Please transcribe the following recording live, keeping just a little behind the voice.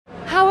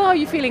are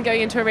you feeling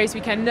going into a race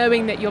weekend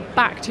knowing that you're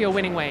back to your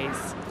winning ways?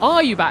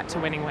 Are you back to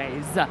winning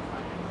ways? Yeah.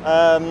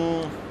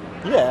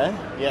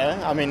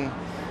 I mean,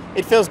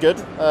 it feels good,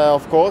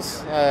 of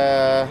course.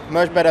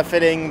 Much better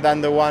feeling than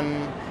the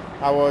one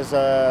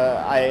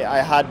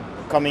I had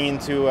coming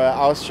into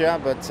Austria,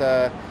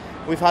 but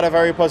we've had a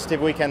very positive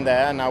weekend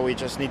there, and now we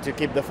just need to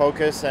keep the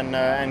focus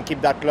and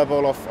keep that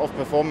level of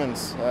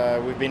performance.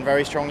 We've been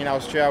very strong in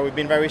Austria. We've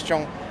been very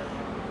strong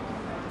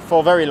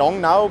for very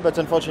long now, but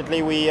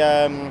unfortunately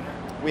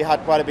we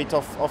had quite a bit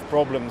of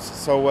problems.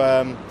 So,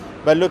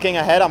 but looking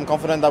ahead, I'm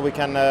confident that we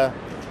can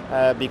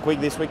be quick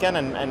this weekend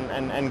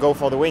and go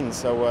for the win.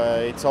 So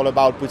it's all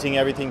about putting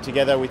everything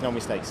together with no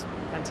mistakes.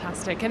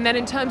 Fantastic. And then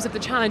in terms of the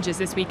challenges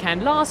this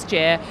weekend, last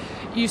year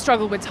you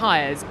struggled with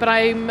tyres, but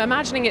I'm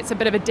imagining it's a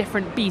bit of a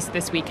different beast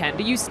this weekend.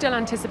 Are you still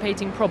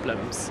anticipating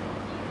problems?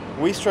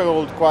 We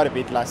struggled quite a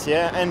bit last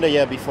year and the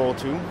year before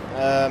too.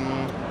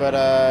 But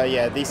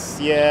yeah, this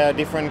year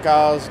different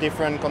cars,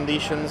 different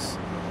conditions.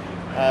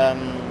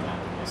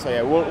 So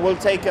yeah, we'll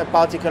take a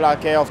particular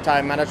care of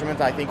time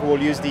management. I think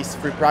we'll use these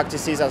free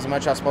practices as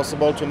much as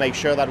possible to make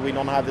sure that we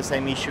don't have the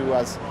same issue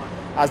as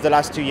the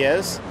last 2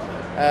 years.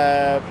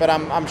 But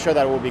I'm sure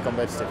that will be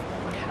competitive.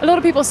 A lot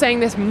of people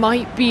saying this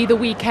might be the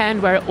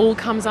weekend where it all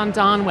comes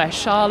undone, where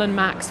Charles and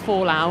Max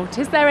fall out.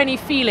 Is there any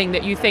feeling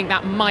that you think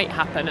that might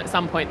happen at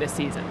some point this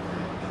season?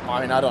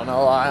 I mean, I don't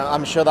know.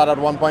 I'm sure that at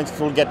one point it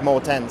will get more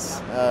tense,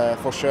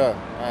 for sure.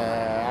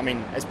 I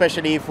mean,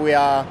 especially if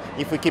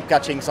we keep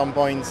catching some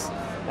points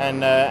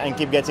and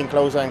keep getting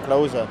closer and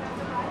closer.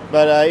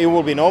 But it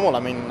will be normal. I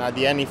mean, at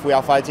the end, if we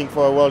are fighting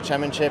for a world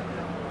championship,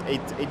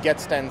 it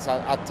gets tense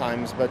at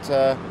times. But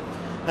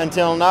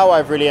until now,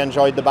 I've really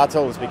enjoyed the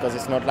battles because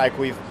it's not like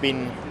we've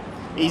been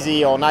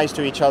easy or nice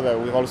to each other.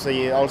 We've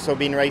also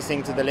been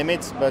racing to the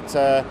limits, but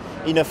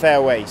in a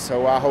fair way.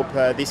 So I hope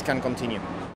this can continue.